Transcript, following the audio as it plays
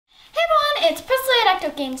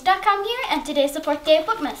PresleyofActOutGames.com here, and today's the 4th day of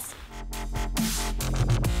Bookmas.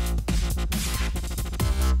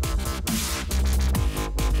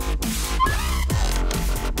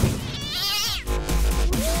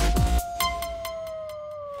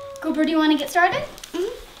 Cooper, do you want to get started? Here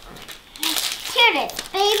it is,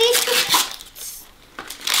 baby.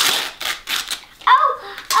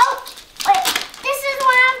 Wait, this is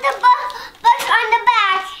one of the books on the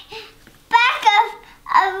back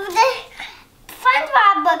of the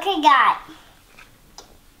SpongeBob book I got.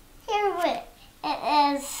 Here it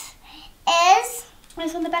is.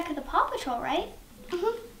 It's on the back of the Paw Patrol, right?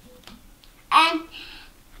 And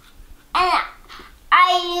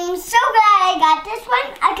I'm so glad I got this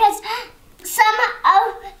one because some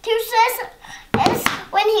of Tusa's,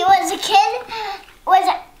 when he was a kid, was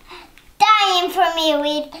dying for me to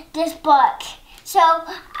read this book. So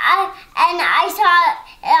I saw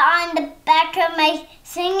it on the back of my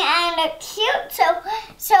thing and it's cute.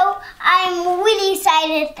 So I'm really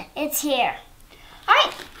excited it's here. All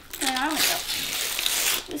right, then on we go.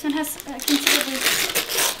 This one has considerably.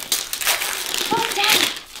 Oh, Dad!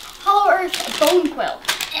 HollowEarth Bone Quill.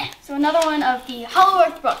 So another one of the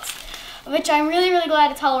HollowEarth books, which I'm really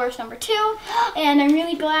glad it's HollowEarth number 2, and I'm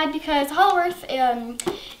really glad because HollowEarth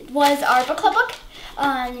was our book club book,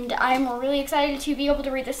 and I'm really excited to be able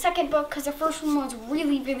to read the second book because the first one was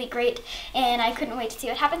really great, and I couldn't wait to see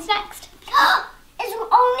what happens next. It's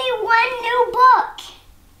only one new book.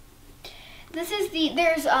 This is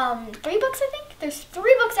there's 3 books, I think. There's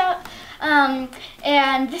 3 books out,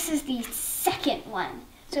 and this is the second one.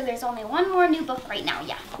 So there's only one more new book right now,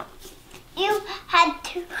 yeah. You had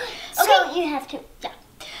to. Okay. So you have to. Yeah.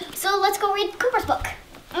 So let's go read Cooper's book.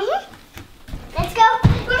 Let's go.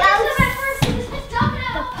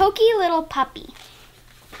 The Poky Little Puppy.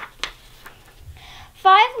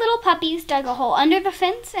 5 little puppies dug a hole under the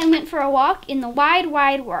fence and went for a walk in the wide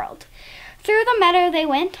world. Through the meadow they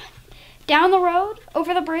went, down the road,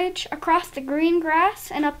 over the bridge, across the green grass,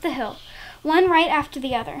 and up the hill, one right after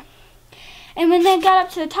the other. And when they got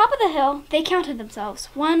up to the top of the hill, they counted themselves.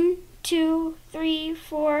 1, 2, 3,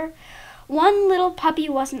 4. One little puppy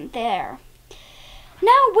wasn't there.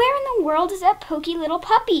 Now, where in the world is that poky little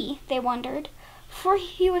puppy? They wondered, for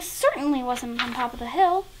he certainly wasn't on top of the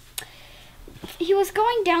hill. He was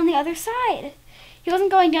going down the other side. He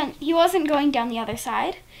wasn't going down the other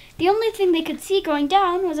side. The only thing they could see going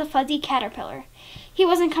down was a fuzzy caterpillar. He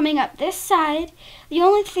wasn't coming up this side. The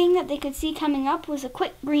only thing that they could see coming up was a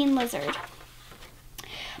quick green lizard.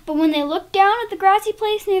 But when they looked down at the grassy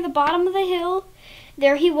place near the bottom of the hill,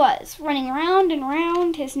 there he was, running round and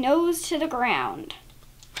round, his nose to the ground.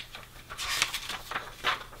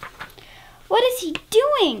 "What is he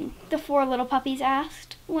doing?" the 4 little puppies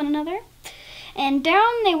asked one another. And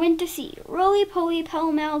down they went to see, roly-poly,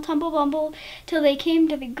 pell-mell, tumble-bumble, till they came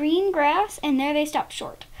to the green grass, and there they stopped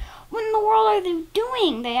short. "What in the world are they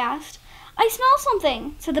doing?" they asked. "I smell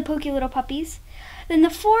something," said the poky little puppies. Then the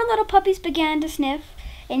 4 little puppies began to sniff,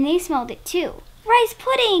 and they smelled it too. "Rice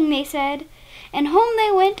pudding," they said. And home they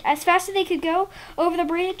went as fast as they could go, over the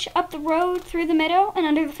bridge, up the road, through the meadow, and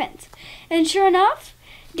under the fence. And sure enough,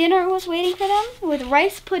 dinner was waiting for them, with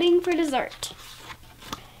rice pudding for dessert.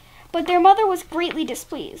 But their mother was greatly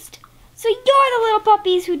displeased. "So you're the little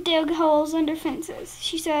puppies who dig holes under fences,"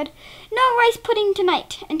 she said. "No rice pudding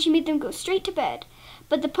tonight," and she made them go straight to bed.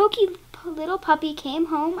 But the poky little puppy came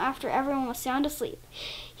home after everyone was sound asleep.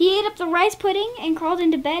 He ate up the rice pudding and crawled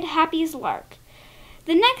into bed happy as a lark.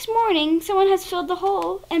 The next morning, someone has filled the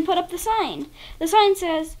hole and put up the sign. The sign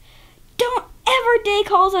says, "Don't ever dig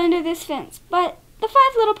holes under this fence." But the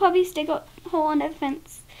 5 little puppies dig a hole under the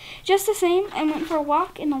fence just the same and went for a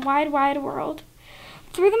walk in the wide world.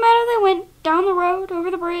 Through the meadow they went, down the road,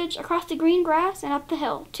 over the bridge, across the green grass, and up the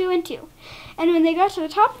hill, 2 and 2. And when they got to the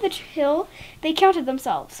top of the hill, they counted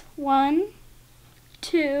themselves. 1,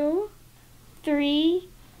 2, 3,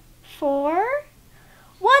 4.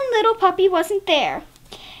 One little puppy wasn't there.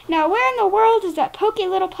 Now, where in the world is that poky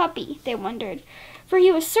little puppy? They wondered, for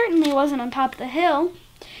he certainly wasn't on top of the hill.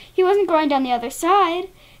 He wasn't going down the other side.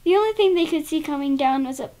 The only thing they could see coming down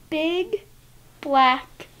was a big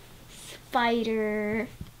black spider.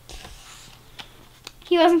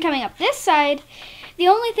 He wasn't coming up this side. The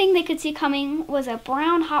only thing they could see coming was a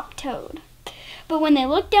brown hop toad. But when they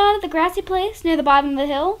looked down at the grassy place near the bottom of the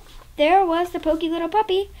hill, there was the poky little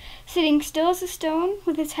puppy, sitting still as a stone,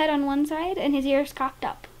 with his head on one side and his ears cocked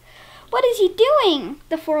up. "What is he doing?"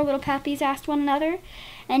 the 4 little puppies asked one another.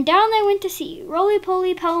 And down they went to see,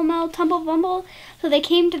 roly-poly, pell-mell, tumble-bumble, till they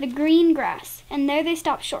came to the green grass, and there they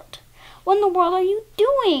stopped short. "What in the world are you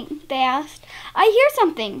doing?" they asked. "I hear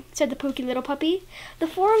something," said the Poky little puppy. The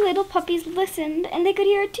 4 little puppies listened, and they could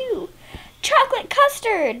hear it too. "Chocolate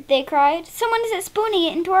custard!" they cried. "Someone is spooning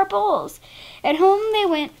it into our bowls." At home they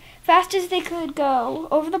went, fast as they could go,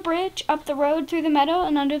 over the bridge, up the road, through the meadow,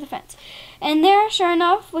 and under the fence. And there, sure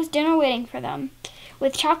enough, was dinner waiting for them,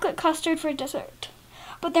 with chocolate custard for dessert.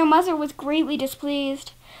 But their mother was greatly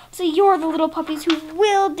displeased. "So you're the little puppies who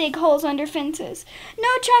will dig holes under fences. No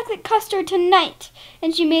chocolate custard tonight!"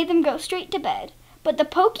 And she made them go straight to bed. But the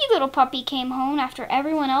Poky little puppy came home after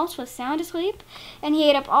everyone else was sound asleep, and he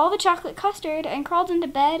ate up all the chocolate custard and crawled into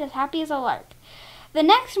bed as happy as a lark. The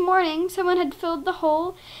next morning, someone had filled the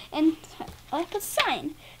hole and left a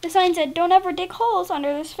sign. The sign said, "Don't ever dig holes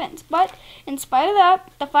under this fence." But, in spite of that,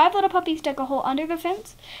 the 5 little puppies dug a hole under the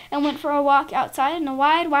fence and went for a walk outside in a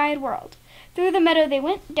wide, wide world. Through the meadow they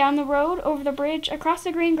went, down the road, over the bridge, across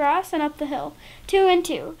the green grass, and up the hill, 2 and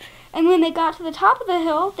 2. And when they got to the top of the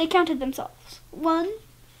hill, they counted themselves. 1,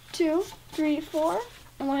 2, 3, 4.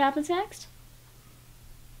 And what happens next?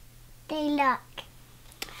 They look.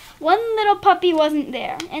 1 little puppy wasn't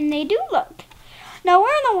there, and they do look. Now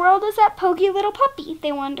where in the world was that Poky little puppy,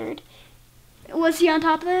 they wondered. Was he on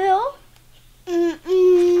top of the hill?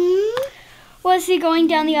 Was he going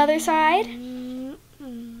down the other side?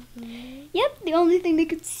 Yep, the only thing they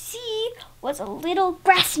could see was a little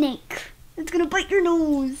grass snake. It's gonna bite your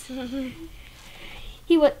nose.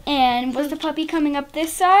 And was the puppy coming up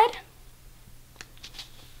this side?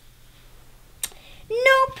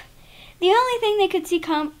 Nope. The only thing they could see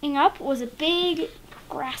coming up was a big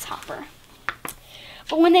grasshopper.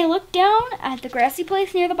 But when they looked down at the grassy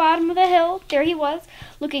place near the bottom of the hill, there he was,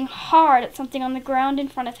 looking hard at something on the ground in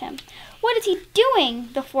front of him. "What is he doing?"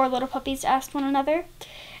 the 4 little puppies asked one another.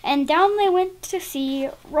 And down they went to see,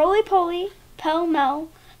 roly-poly, pell-mell,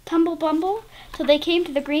 tumble-bumble, till they came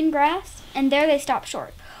to the green grass, and there they stopped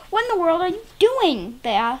short. "What in the world are you doing?"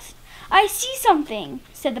 they asked. "I see something,"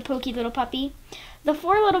 said the Poky little puppy. The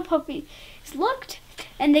 4 little puppies looked,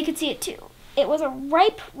 and they could see it too. It was a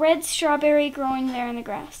ripe red strawberry growing there in the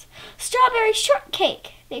grass. "Strawberry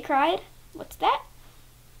shortcake!" they cried. "What's that?"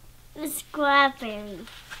 Strawberry.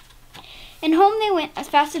 And home they went as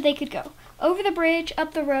fast as they could go, over the bridge,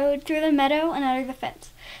 up the road, through the meadow, and under the fence.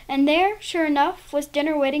 And there, sure enough, was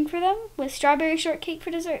dinner waiting for them, with strawberry shortcake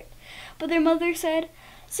for dessert. But their mother said,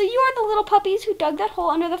 "So you are the little puppies who dug that hole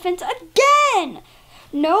under the fence again!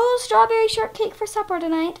 No strawberry shortcake for supper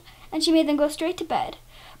tonight." And she made them go straight to bed.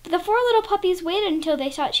 But the 4 little puppies waited until they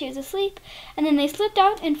thought she was asleep, and then they slipped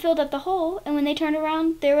out and filled up the hole, and when they turned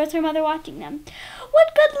around, there was her mother watching them.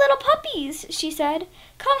 "What good little puppies," she said.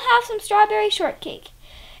 "Come have some strawberry shortcake."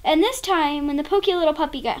 And this time, when the Poky little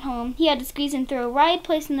puppy got home, he had to squeeze in through a wide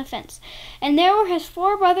place in the fence. And there were his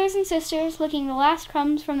 4 brothers and sisters, licking the last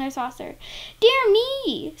crumbs from their saucer. "Dear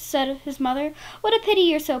me," said his mother, "what a pity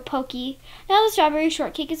you're so poky. Now the strawberry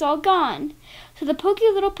shortcake is all gone." So the Poky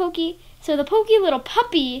little puppy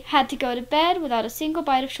had to go to bed without a single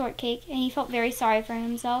bite of shortcake, and he felt very sorry for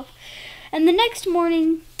himself. And the next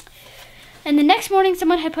morning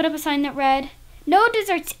someone had put up a sign that read, "No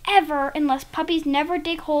desserts ever unless puppies never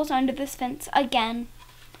dig holes under this fence again."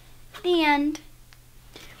 The end.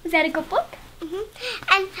 Was that a good book?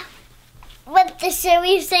 And what the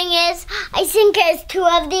serious thing is, I think there's 2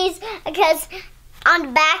 of these because on the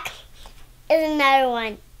back is another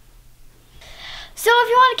one. So if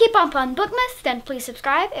you want to keep up on Bookmas, then please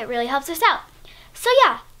subscribe. It really helps us out. So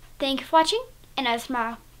yeah, thank you for watching, and as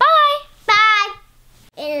tomorrow, bye! Bye!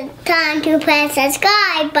 It's time to press the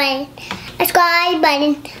subscribe button. Subscribe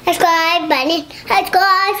button. Subscribe button.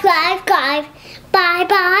 Subscribe. Bye, bye,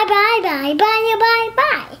 bye, bye, bye, bye, bye,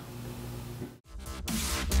 bye.